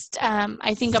 It just,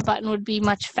 I think a button would be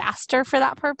much faster for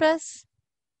that purpose.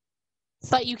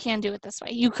 But you can do it this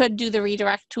way. You could do the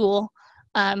redirect tool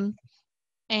and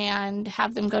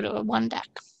have them go to a one deck.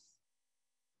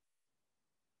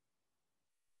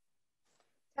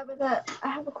 Tabitha, I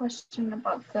have a question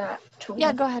about that tool.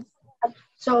 Yeah, go ahead.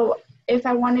 So if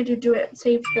I wanted to do it,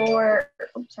 say for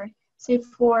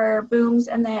Booms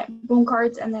and then Boom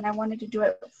Cards, and then I wanted to do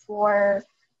it for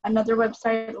another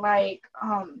website like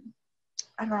I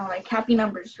don't know, like Happy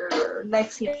Numbers or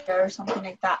Lexia or something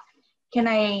like that. Can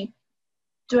I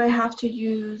name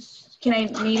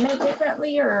it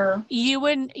differently, or? You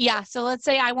would, yeah. So let's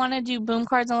say I want to do Boom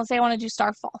Cards, and let's say I want to do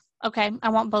Starfall. Okay, I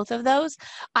want both of those.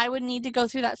 I would need to go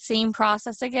through that same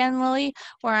process again, Lily,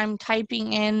 where I'm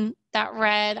typing in that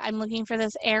red, I'm looking for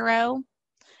this arrow,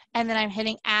 and then I'm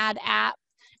hitting Add App,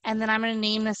 and then I'm going to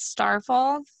name this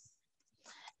Starfall,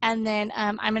 and then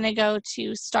I'm going to go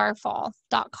to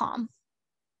starfall.com.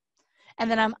 And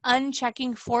then I'm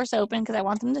unchecking Force Open because I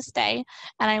want them to stay,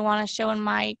 and I want to show in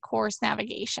my course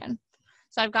navigation.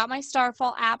 So I've got my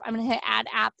Starfall app. I'm going to hit Add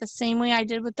App the same way I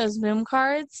did with those Boom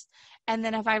Cards. And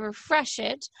then if I refresh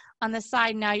it, on the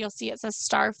side now you'll see it says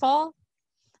Starfall.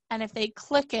 And if they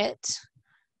click it,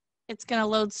 it's going to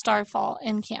load Starfall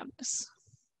in Canvas.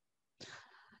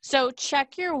 So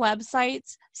check your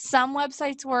websites. Some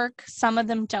websites work, some of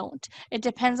them don't. It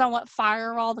depends on what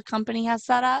firewall the company has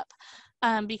set up.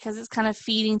 Because it's kind of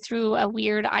feeding through a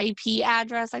weird IP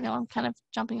address. I know I'm kind of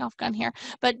jumping off gun here,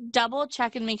 but double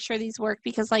check and make sure these work,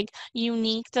 because like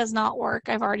Unique does not work.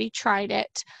 I've already tried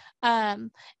it.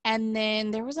 And then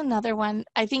there was another one,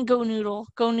 I think GoNoodle.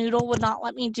 GoNoodle would not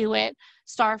let me do it.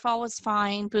 Starfall was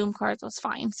fine. Boom Cards was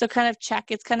fine. So kind of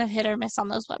check. It's kind of hit or miss on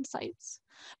those websites.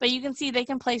 But you can see they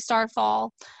can play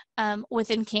Starfall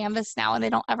within Canvas now, and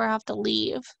they don't ever have to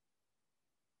leave.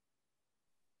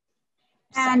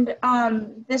 And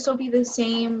this will be the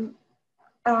same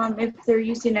if they're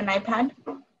using an iPad?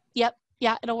 Yep.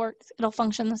 Yeah, it'll work. It'll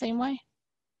function the same way.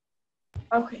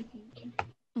 Okay, thank you.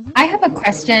 Mm-hmm. I have a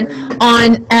question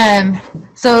on,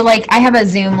 so like I have a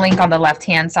Zoom link on the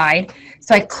left-hand side.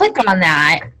 So I click on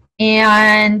that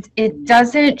and it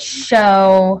doesn't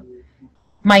show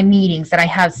my meetings that I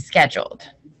have scheduled.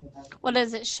 What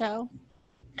does it show?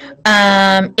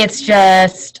 It's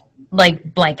just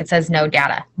like blank. It says no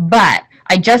data. But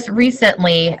I just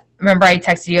recently, remember I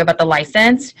texted you about the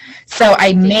license? So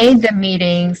I made the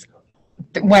meetings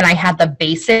when I had the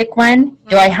basic one.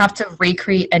 Do I have to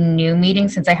recreate a new meeting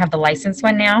since I have the licensed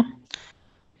one now?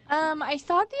 I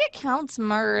thought the accounts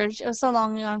merged. It was so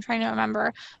long ago, I'm trying to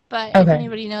remember. But Okay. if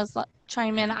anybody knows,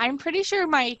 chime in. I'm pretty sure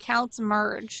my accounts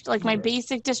merged. Like my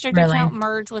basic district Really? account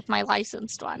merged with my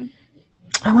licensed one.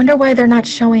 I wonder why they're not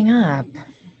showing up.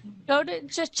 Go to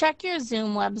just check your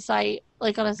Zoom website,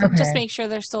 like on a, Okay. just make sure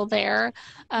they're still there.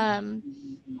 And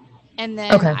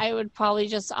then Okay. I would probably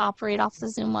just operate off the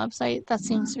Zoom website. That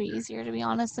seems to be easier, to be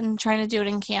honest, than trying to do it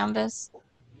in Canvas.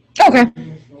 Okay.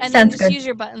 And then Sounds just good. use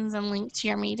your buttons and link to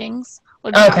your meetings.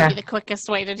 Would probably be the quickest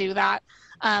way to do that.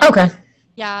 Okay.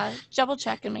 Yeah, double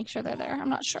check and make sure they're there. I'm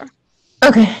not sure.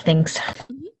 Okay, thanks.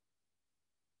 Mm-hmm.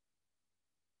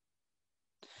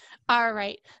 All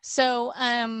right. So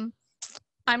I'm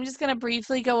just going to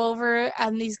briefly go over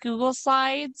these Google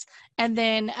slides, and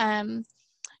then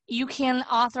you can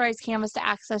authorize Canvas to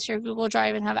access your Google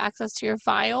Drive and have access to your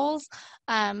files.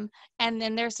 And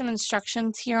then there's some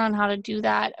instructions here on how to do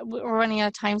that. We're running out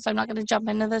of time, so I'm not going to jump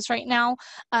into this right now.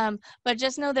 But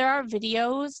just know there are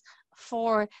videos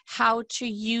for how to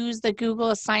use the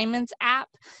Google Assignments app,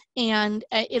 and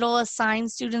it'll assign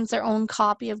students their own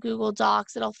copy of Google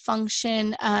Docs. It'll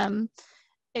function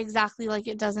exactly like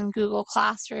it does in Google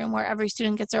Classroom, where every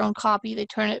student gets their own copy, they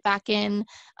turn it back in,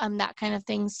 that kind of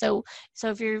thing. So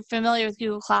if you're familiar with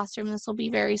Google Classroom, this will be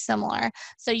very similar.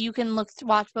 So you can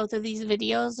watch both of these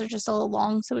videos. They're just a little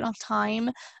long, so we don't have time,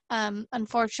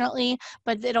 unfortunately,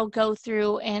 but it'll go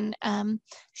through and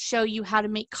show you how to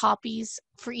make copies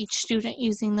for each student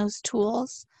using those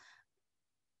tools.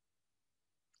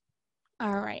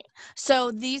 All right.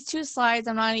 So these two slides,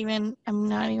 I'm not even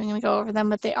going to go over them,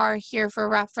 but they are here for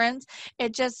reference.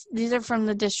 These are from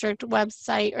the district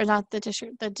website, or not the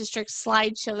district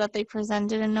slideshow that they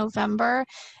presented in November.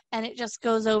 And it just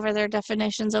goes over their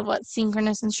definitions of what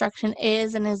synchronous instruction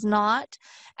is and is not,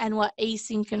 and what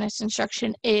asynchronous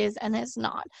instruction is and is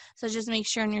not. So just make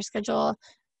sure in your schedule,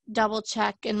 double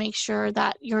check and make sure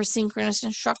that your synchronous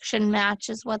instruction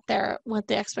matches what the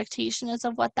expectation is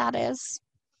of what that is.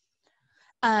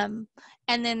 And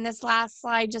then this last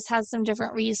slide just has some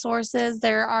different resources.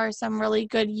 There are some really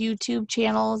good YouTube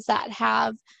channels that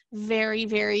have very,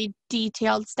 very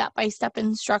detailed step-by-step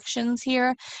instructions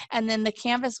here. And then the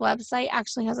Canvas website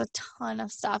actually has a ton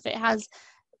of stuff. It has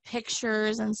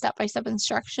pictures and step-by-step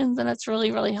instructions, and it's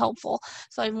really, really helpful.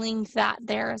 So I've linked that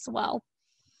there as well.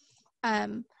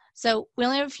 So we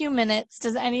only have a few minutes.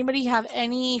 Does anybody have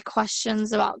any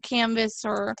questions about Canvas,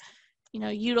 or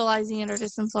utilizing it, or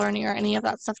distance learning, or any of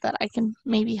that stuff that I can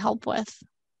maybe help with?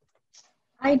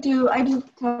 I do,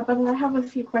 but I have a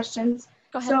few questions.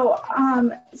 Go ahead. So,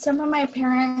 some of my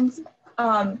parents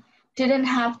didn't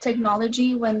have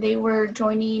technology when they were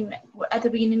joining at the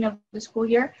beginning of the school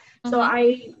year. So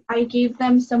I gave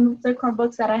them some of the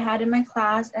Chromebooks that I had in my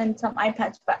class and some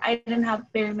iPads, but I didn't have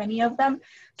very many of them.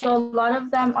 So a lot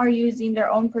of them are using their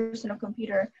own personal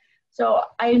computer. So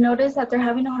I noticed that they're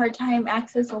having a hard time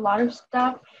access a lot of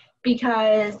stuff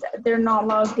because they're not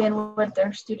logged in with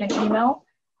their student email.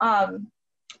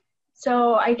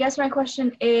 So I guess my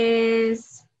question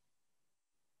is,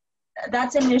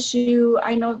 that's an issue.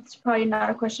 I know it's probably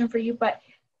not a question for you, but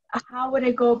how would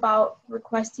I go about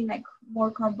requesting like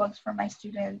more Chromebooks for my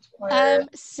students? Or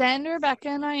send Rebecca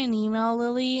and I an email,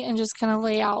 Lily, and just kind of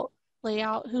lay out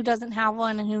who doesn't have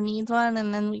one and who needs one,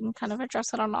 and then we can kind of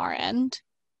address it on our end.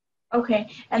 Okay,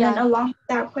 and then along with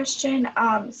that question,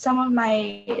 some of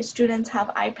my students have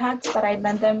iPads that I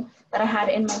lent them that I had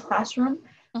in my classroom.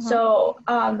 So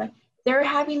they're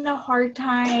having a hard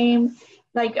time,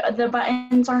 like the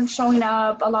buttons aren't showing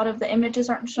up, a lot of the images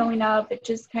aren't showing up. It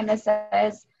just kind of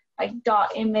says like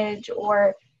 .image,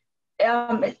 or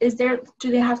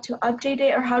do they have to update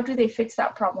it, or how do they fix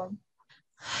that problem?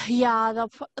 Yeah,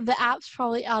 the app's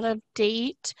probably out of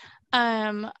date.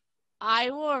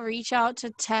 I will reach out to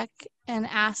tech and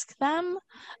ask them,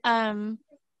 and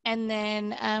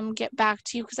then get back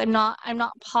to you, because I'm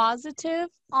not positive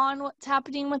on what's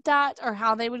happening with that or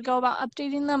how they would go about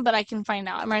updating them, but I can find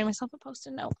out. I'm writing myself a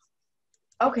post-it note.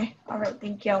 Okay, all right,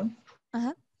 thank you.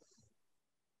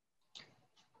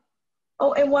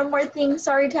 Oh, and one more thing.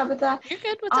 Sorry, Tabitha. You're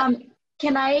good. What's up?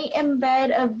 Can I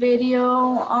embed a video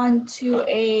onto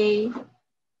a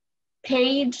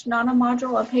page, not a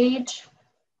module, a page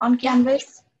on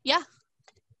Canvas? Yeah.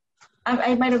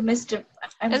 I might have missed it.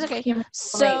 That's okay.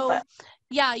 So,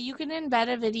 yeah, you can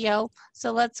embed a video.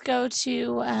 So let's go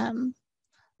to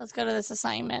this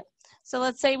assignment. So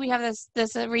let's say we have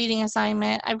this reading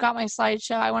assignment. I've got my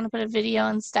slideshow. I want to put a video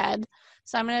instead.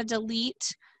 So I'm going to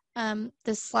delete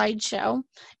this slideshow.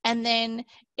 And then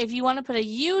if you want to put a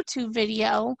YouTube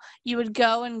video, you would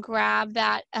go and grab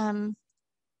that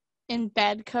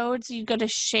embed code. So you go to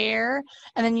share,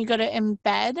 and then you go to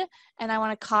embed, and I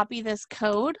want to copy this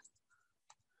code.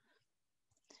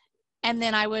 And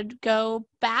then I would go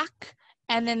back,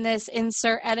 and then this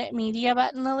insert edit media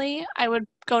button, Lily, I would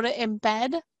go to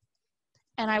embed,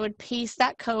 and I would paste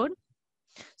that code.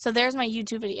 So there's my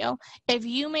YouTube video. If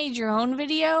you made your own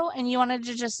video and you wanted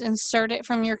to just insert it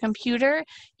from your computer,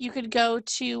 you could go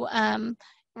to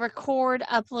record,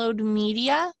 upload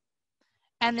media,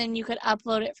 and then you could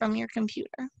upload it from your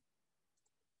computer.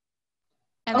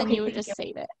 And then you would just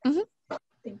save it.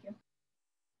 Thank you.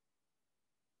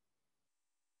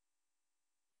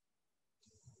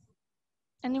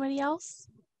 Anybody else?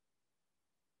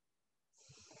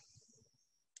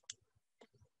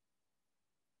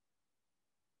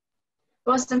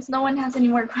 Well, since no one has any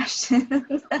more questions,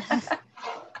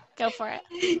 go for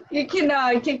it. You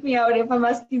can kick me out if I'm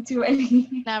asking too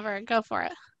many. Never. Go for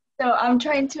it. So I'm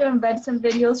trying to embed some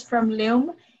videos from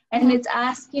Loom, and it's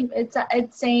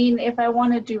saying if I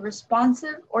want to do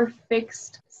responsive or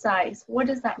fixed size. What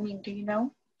does that mean? Do you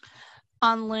know?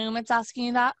 On Loom, it's asking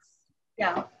you that?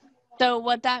 Yeah. So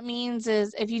what that means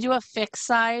is if you do a fixed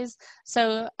size,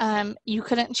 so you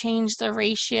couldn't change the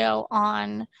ratio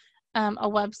on a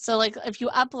web. So like if you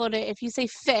upload it, if you say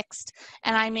fixed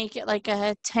and I make it like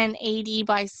a 1080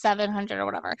 by 700 or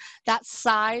whatever, that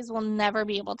size will never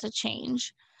be able to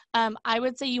change. I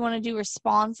would say you want to do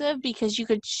responsive because you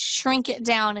could shrink it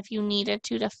down if you needed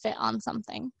to fit on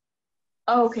something.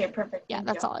 Oh, okay, perfect. Yeah, Thank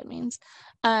that's you. all it means.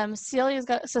 Celia's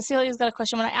got a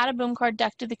question. When I add a boom card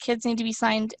deck, do the kids need to be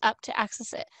signed up to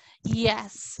access it?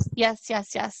 Yes.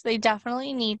 They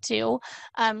definitely need to.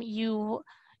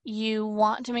 You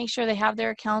want to make sure they have their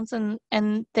accounts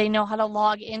and they know how to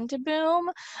log into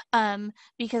Boom,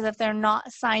 because if they're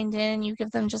not signed in, you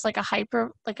give them just like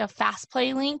a fast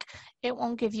play link, it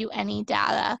won't give you any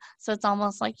data. So it's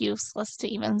almost like useless to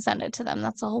even send it to them.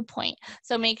 That's the whole point.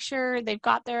 So make sure they've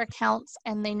got their accounts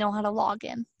and they know how to log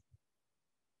in.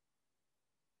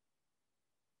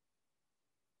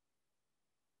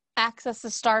 Access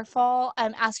to Starfall,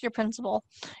 ask your principal.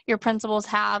 Your principals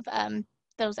have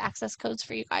those access codes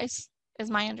for you guys,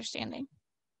 is my understanding.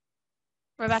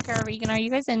 Rebecca or Regan, are you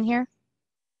guys in here?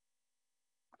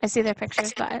 I see their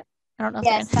pictures, but I don't know if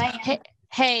Yes, they're in. I am.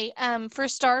 Hey, for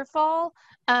Starfall,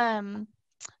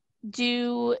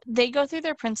 do they go through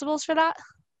their principals for that?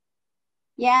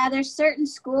 Yeah, there's certain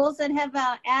schools that have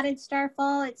added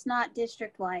Starfall. It's not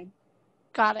district-wide.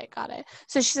 Got it.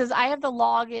 So she says, I have the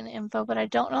login info, but I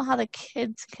don't know how the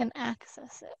kids can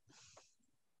access it.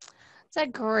 It's a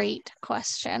great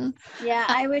question. Yeah,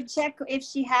 I would check if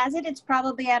she has it. It's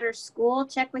probably at her school.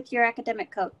 Check with your academic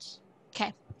coach.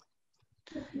 Okay.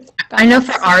 I know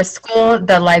for our school,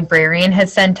 the librarian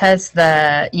has sent us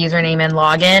the username and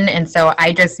login, and so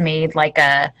I just made like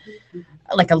a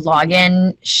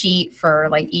login sheet for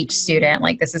like each student.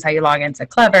 Like this is how you log into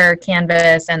Clever,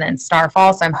 Canvas, and then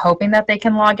Starfall. So I'm hoping that they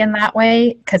can log in that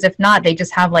way, because if not, they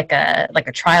just have like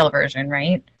a trial version,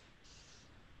 right?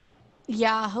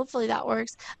 Yeah, hopefully that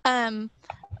works.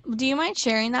 Do you mind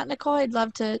sharing that, Nicole? I'd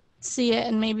love to see it,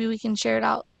 and maybe we can share it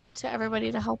out to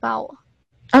everybody to help out.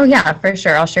 Oh yeah, for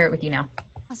sure. I'll share it with you now.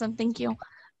 Awesome, thank you.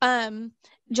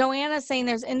 Joanna's saying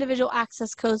there's individual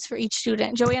access codes for each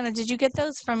student. Joanna, did you get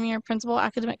those from your principal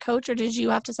academic coach, or did you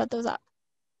have to set those up?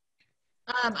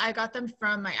 I got them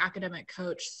from my academic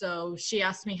coach. So she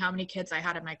asked me how many kids I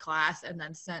had in my class and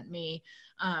then sent me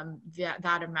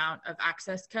that amount of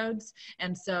access codes.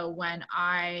 And so when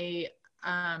I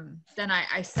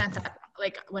sent that,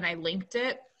 like when I linked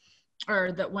it,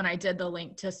 or that when I did the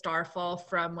link to Starfall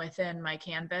from within my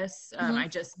Canvas, I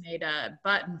just made a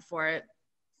button for it,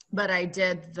 but I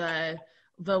did the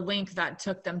link that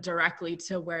took them directly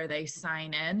to where they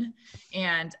sign in.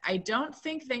 And I don't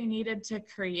think they needed to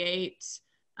create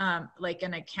like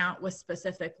an account with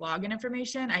specific login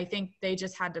information. I think they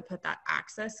just had to put that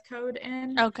access code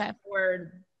in. Okay.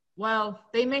 Or, well,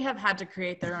 they may have had to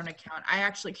create their own account. I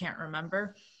actually can't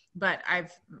remember, but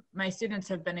my students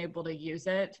have been able to use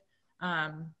it.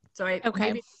 So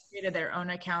maybe created their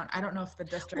own account. I don't know if the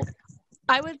district.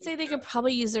 I would say they could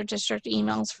probably use their district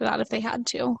emails for that if they had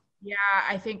to. Yeah,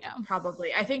 I think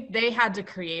probably. I think they had to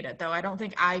create it though. I don't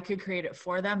think I could create it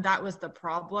for them. That was the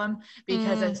problem,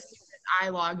 because as soon as I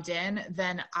logged in,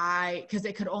 then because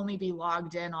it could only be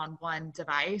logged in on one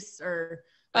device or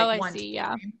like I see.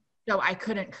 Yeah. So I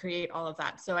couldn't create all of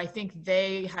that. So I think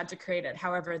they had to create it.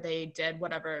 However, they did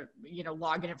whatever,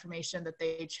 login information that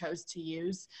they chose to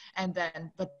use.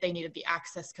 But they needed the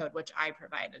access code, which I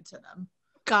provided to them.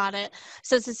 Got it.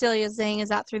 So Cecilia's saying, is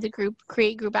that through the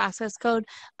create group access code?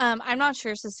 I'm not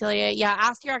sure, Cecilia. Yeah,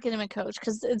 ask your academic coach,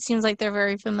 because it seems like they're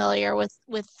very familiar with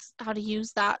how to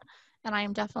use that, and I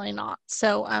am definitely not.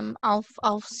 So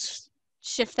I'll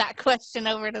shift that question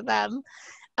over to them.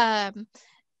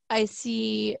 I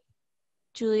see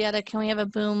Julietta, can we have a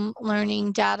Boom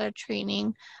learning data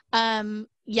training? Yeah,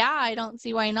 I don't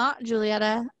see why not,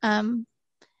 Julietta.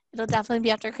 It'll definitely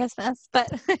be after Christmas, but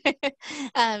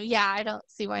yeah, I don't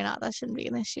see why not. That shouldn't be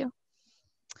an issue.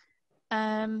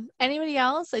 Anybody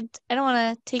else? I don't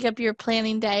want to take up your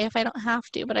planning day if I don't have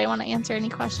to, but I want to answer any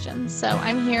questions. So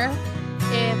I'm here.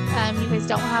 If you guys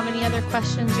don't have any other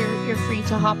questions, you're free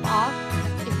to hop off.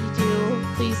 If you do,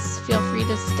 please feel free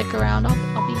to stick around.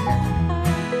 I'll be here.